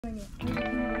No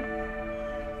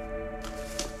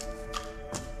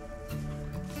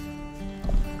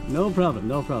problem,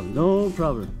 no problem, no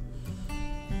problem.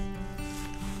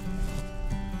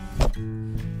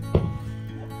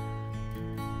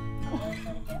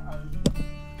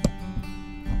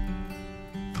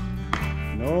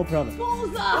 No problem.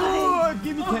 Bullseye! Oh,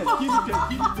 give me 10, give me 10,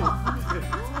 give me 10,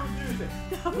 give me 10.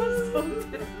 That was so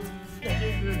good. Oh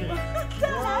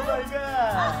my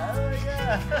god, oh my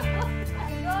god. I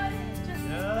got it. Just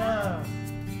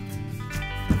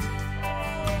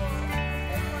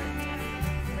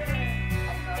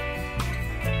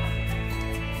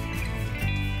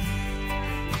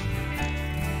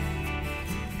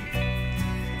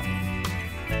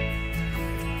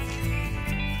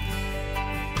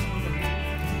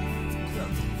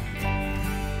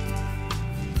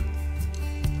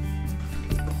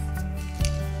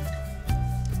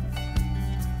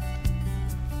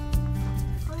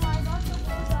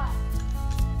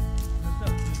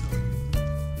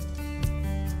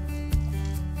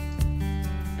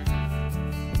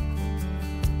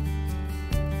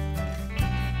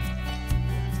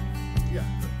Yeah.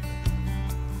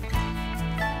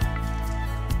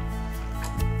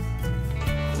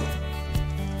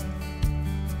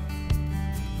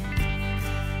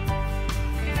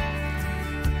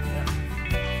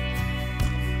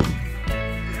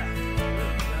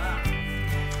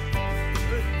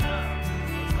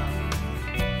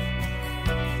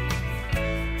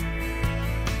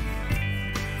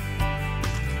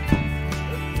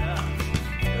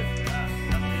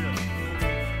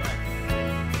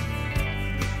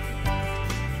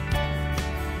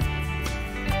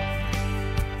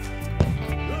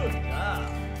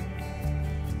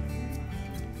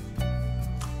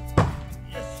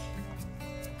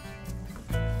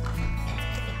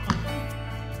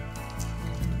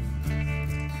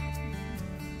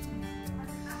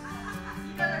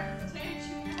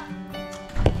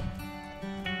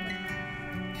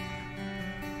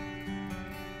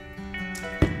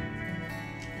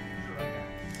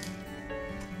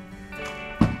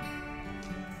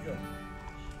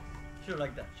 Shoot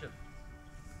like that, shoot.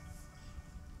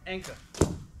 Anchor.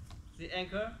 See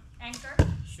anchor? anchor,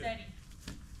 Shoot. steady.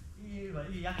 이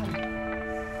약하니까.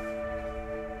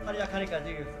 팔이 약하니까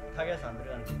지금 타겟에서 안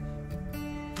들어가는 거지.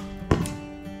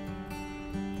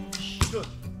 슛.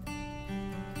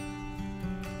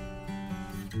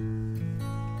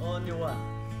 Only one.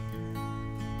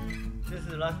 This is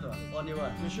the last one. Only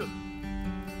one. You shoot.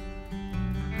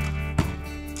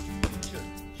 Shoot.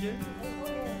 Shoot.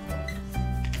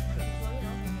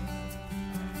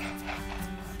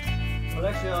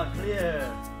 Collection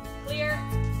clear. Clear.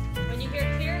 When you hear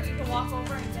clear, you can walk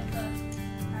over and get the.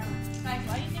 Guys,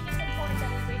 why do you think it's important that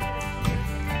we wait for the clear?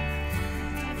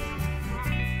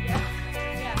 Yeah.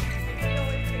 Yeah. If we don't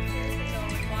wait for the clear, so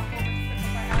we walk over to pick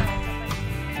up our arrows.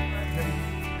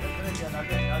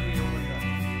 그러니까 나중에 요거니까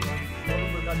요런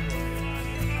걸 가지고.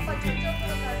 아빠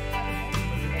저쪽으로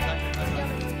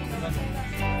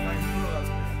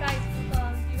Guys,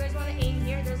 you guys want to aim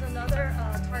here? There's another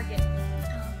target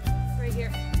right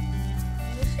here.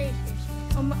 In the safe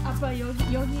station. 아빠 여기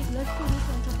let's put this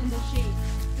one in the shade.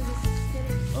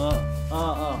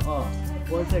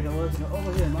 One second.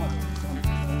 Over here, Mark.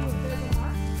 There's a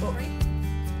mark. Right?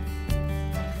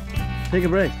 Take a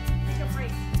break. Take a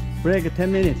break. Break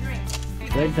 10 minutes. Drink.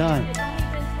 Break time. It's only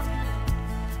been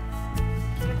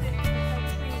 20 minutes.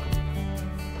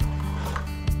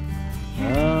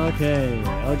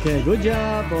 Okay. Good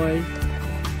job, boys.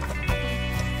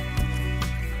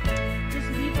 Just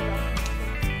leave it up.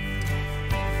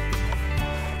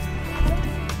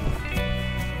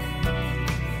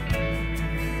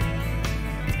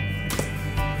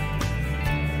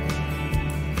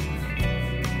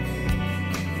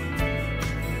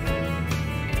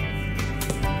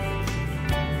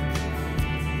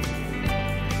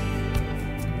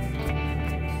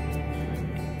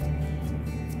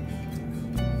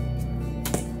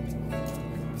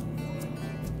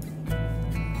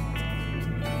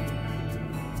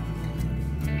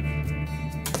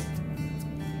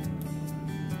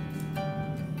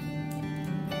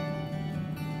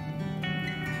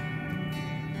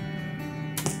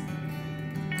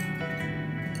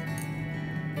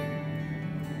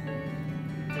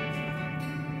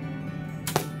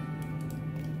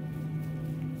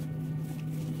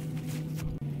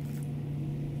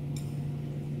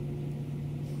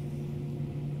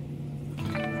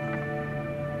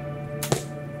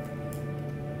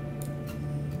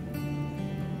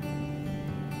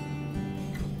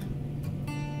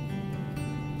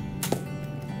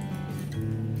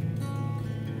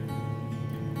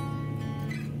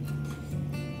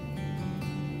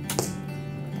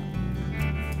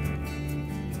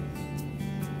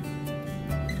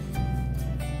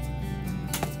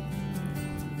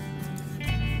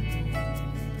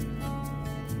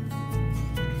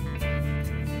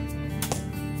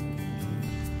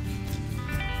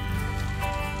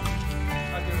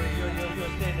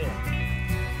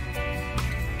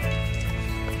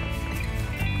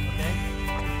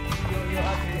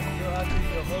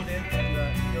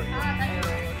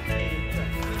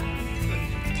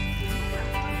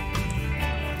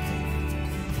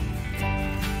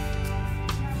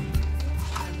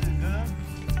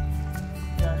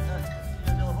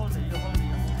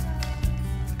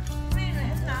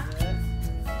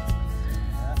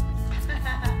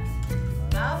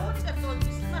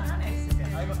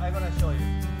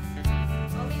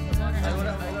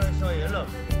 look.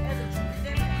 애들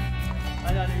준비되면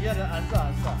아니 얘는 안 써.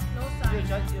 No You sign.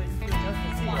 just see,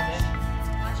 okay?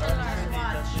 Watch Just it. see,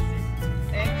 just see.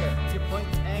 Anchor. You point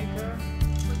anchor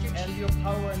With your and cheek. your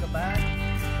power in the back.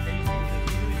 Okay, you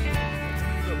see.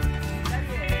 Look.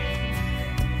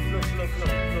 Look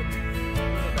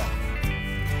at that.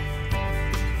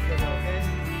 Okay?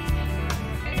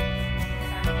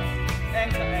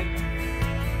 Anchor.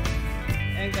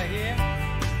 Anchor here.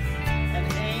 And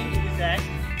aim exact.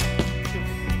 Shoot.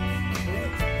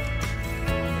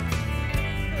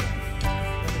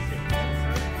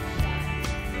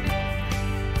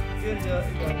 Here's the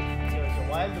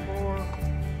wild boar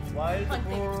horse. Wild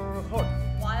boar.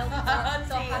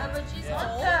 So See. 할아버지's Yeah.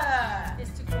 goal 좋다.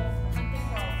 is to go hunting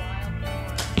for a wild boar.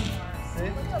 See?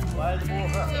 Wild boar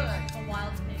horse. A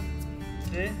wild pig.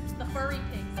 See? The furry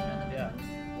pigs, you know the Yeah. big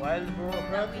ones Wild boar that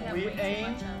horse. we have We way too aim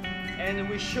much of. and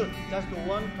we shoot. Just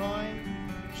one time.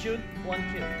 Shoot, one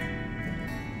kill.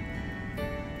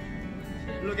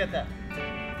 Look at that.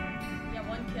 Yeah,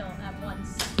 one kill at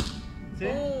once. See?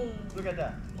 Boom. Look at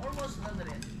that. Almost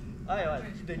 100.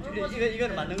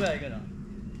 이거는 맞는 거야 이거는.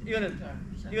 이거는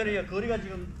이거 거리가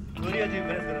지금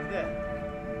그래서 그런데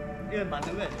이건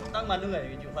맞는 거야 지금. 딱 맞는 거야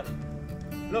이게 지금 활이.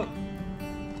 Look.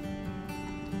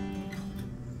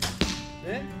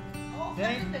 네?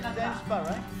 Same spot,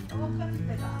 right? 같은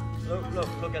데가.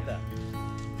 Look at that.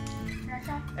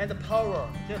 And the power,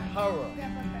 just power.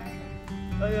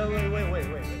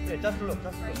 Wait. Just look.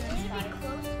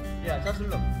 Yeah, just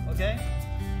look. Okay.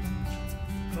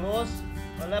 Close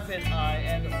the left hand eye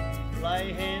and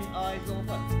right hand eye is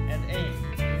open and aim.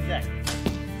 Exact.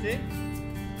 See?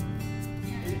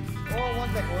 Oh, one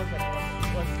second. One second.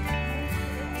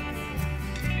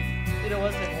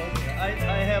 I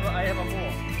have a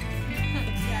more.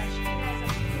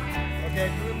 Okay,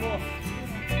 3 more.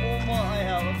 4 more I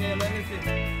have. Okay, let me see.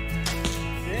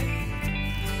 See?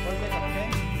 1 second, okay?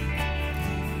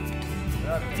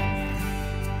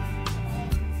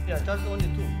 Yeah, just only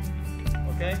 2.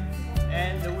 Okay?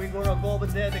 And we're gonna go over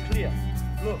there to clear.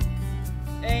 Look.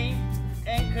 Aim,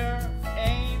 anchor,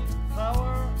 aim,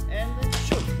 power, and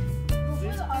shoot.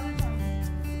 See?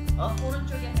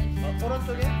 오른쪽에 해줘.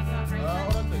 오른쪽에?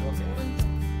 오른쪽에, 오케이. 오른쪽.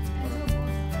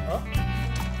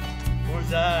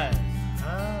 Bullseye.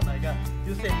 Oh my god.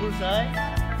 You say bullseye?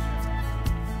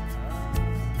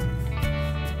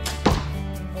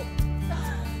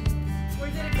 Where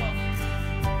did it go?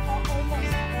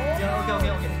 Yeah,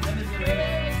 okay. Let me see.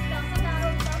 Wait. Stop.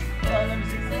 Let me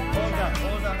see.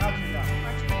 Hold down, arching down.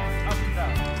 Arching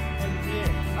down. And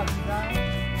here, arching down.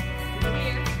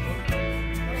 Here.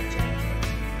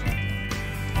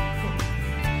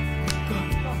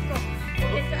 Go.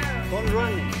 Hit the arrow. Don't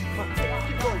run it. Come,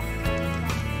 keep going.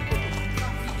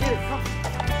 Here, come.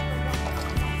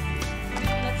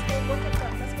 Let's go look at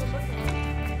them.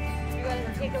 You gotta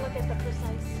take a look at the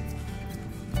precise.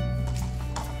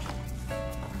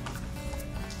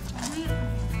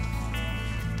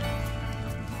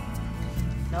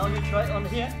 Now you try on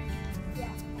here. Yeah.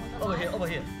 Over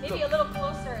here. Maybe Look. a little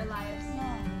closer, Elias. No.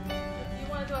 You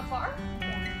want to do it far?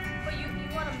 Yeah. But you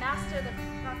want to master the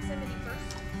proximity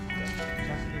first. Just a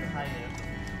little higher.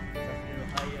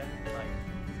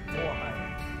 More higher.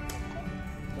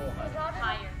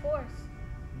 Higher. Force.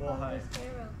 More higher. This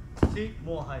arrow. See?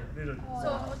 More higher. Little. So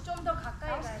좀 더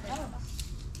가까이 가야 돼.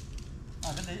 아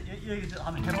근데 여기서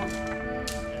한번 해봐.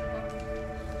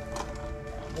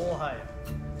 More higher.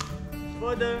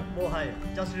 Further, more higher.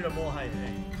 Just a little more higher.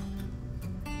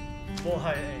 More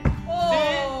higher.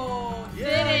 Oh, See? did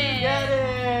Yeah, it. you get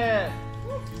it.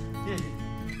 Yeah.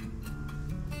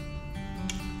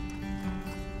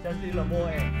 Just a little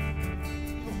more.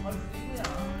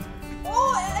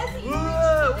 Oh, Effie.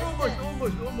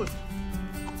 Almost.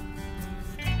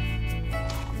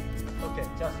 Okay,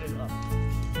 just a little up.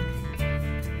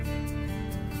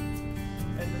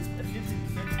 And this is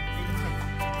good.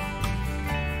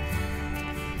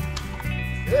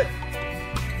 Yeah.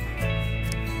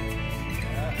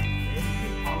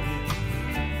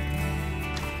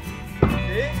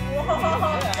 See? Whoa.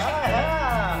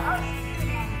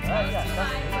 Yeah.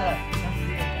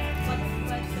 But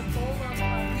the goal of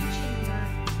reaching your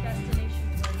destination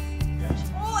was.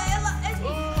 Oh, Effie.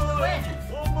 Win.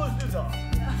 Almost did that.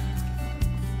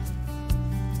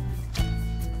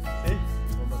 See?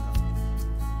 One more time.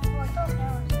 Oh, I thought that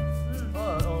was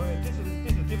it. This is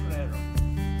different arrow.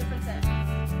 Different set.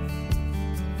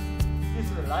 This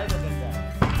is lighter than that.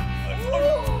 You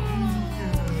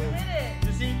hit it.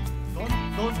 You see?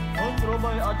 Don't throw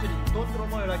my archery. Don't throw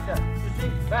my like that. You see?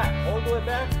 Back. All the way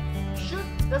back. Shoot.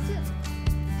 That's it.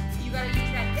 You gotta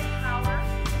use that hip power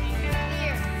and your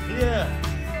ear. Yeah.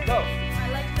 Go. I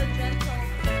like the gentle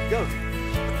Go.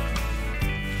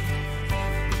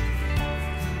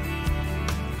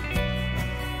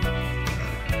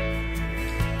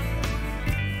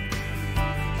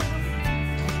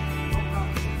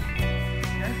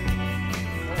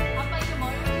 아빠 이거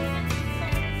뭐예요?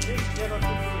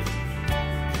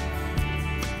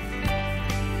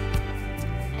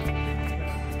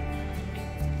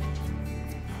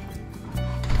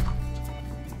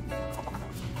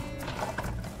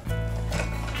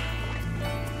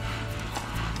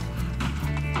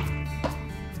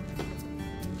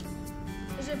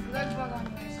 Is it blood bug on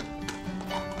yours?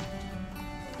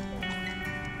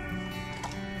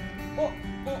 Oh,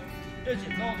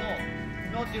 Reggie,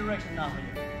 no direction now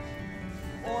here.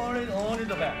 Only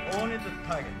the back, only the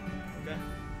target. Okay?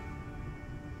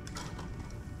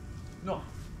 No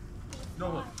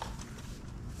good.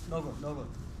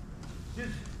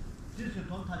 This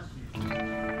don't touch here.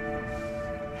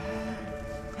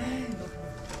 Hey, no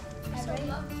problem. I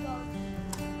love bugs.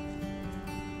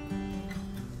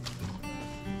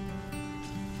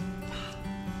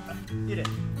 Eat it.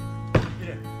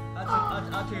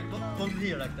 Actually, don't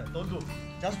here like that. Don't do.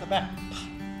 Just the back.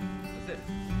 That's it.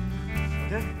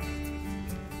 Okay?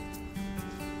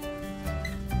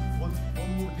 One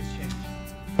move this change.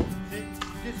 See?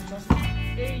 This is just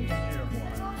dangerous little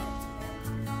more.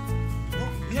 Oh,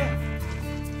 yeah.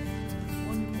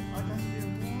 One move. I just did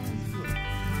one is good.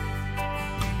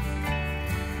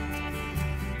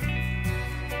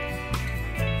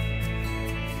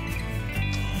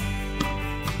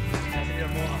 That's a little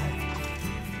more.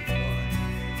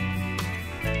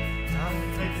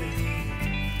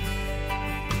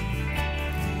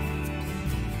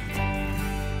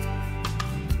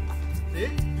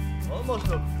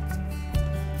 Almost up.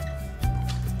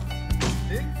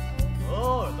 See?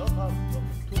 Oh, no problem.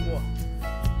 Two more.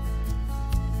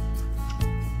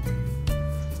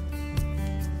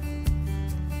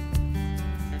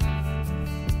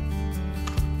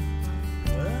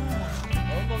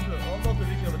 Almost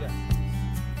reach over there.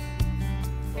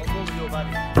 Almost your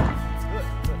body. Good.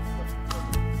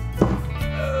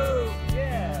 Oh,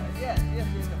 yes.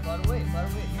 Far away.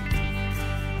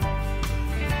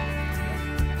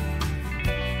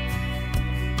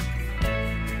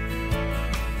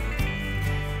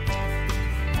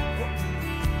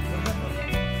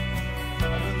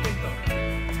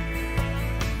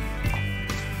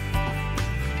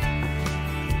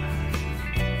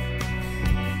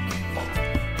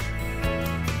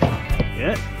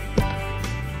 Yeah.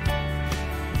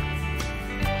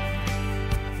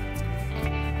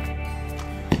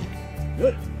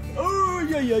 Good. Oh,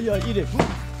 yeah. Eat it.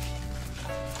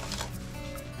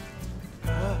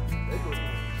 Very good.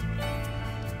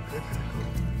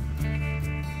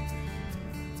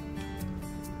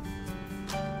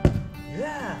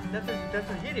 Yeah, that's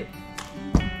a hit it.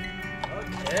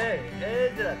 Okay,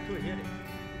 Ezra, two hit it.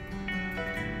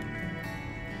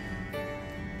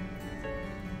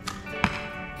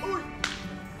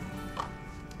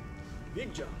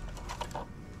 Big job.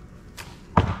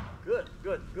 Good.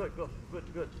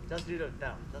 Just a little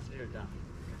down.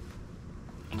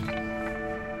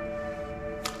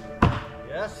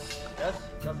 Yes, just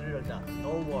a little down.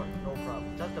 No worry, no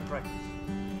problem. Just a practice.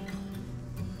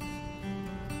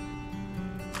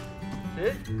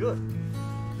 See? Good.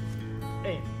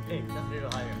 Aim, just a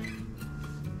little higher.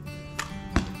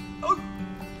 Oh!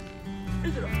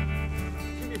 Ezra,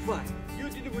 give me 5. You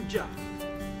did a good job.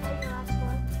 Like the last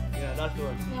one. Yeah, last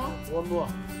one. Yeah. One more.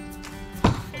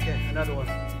 Okay, another one.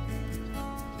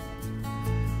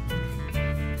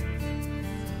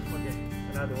 Okay,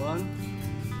 another one.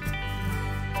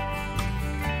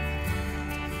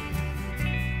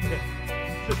 Okay,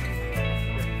 shoot.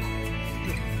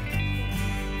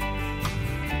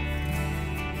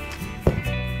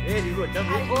 Very good. Just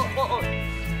oh.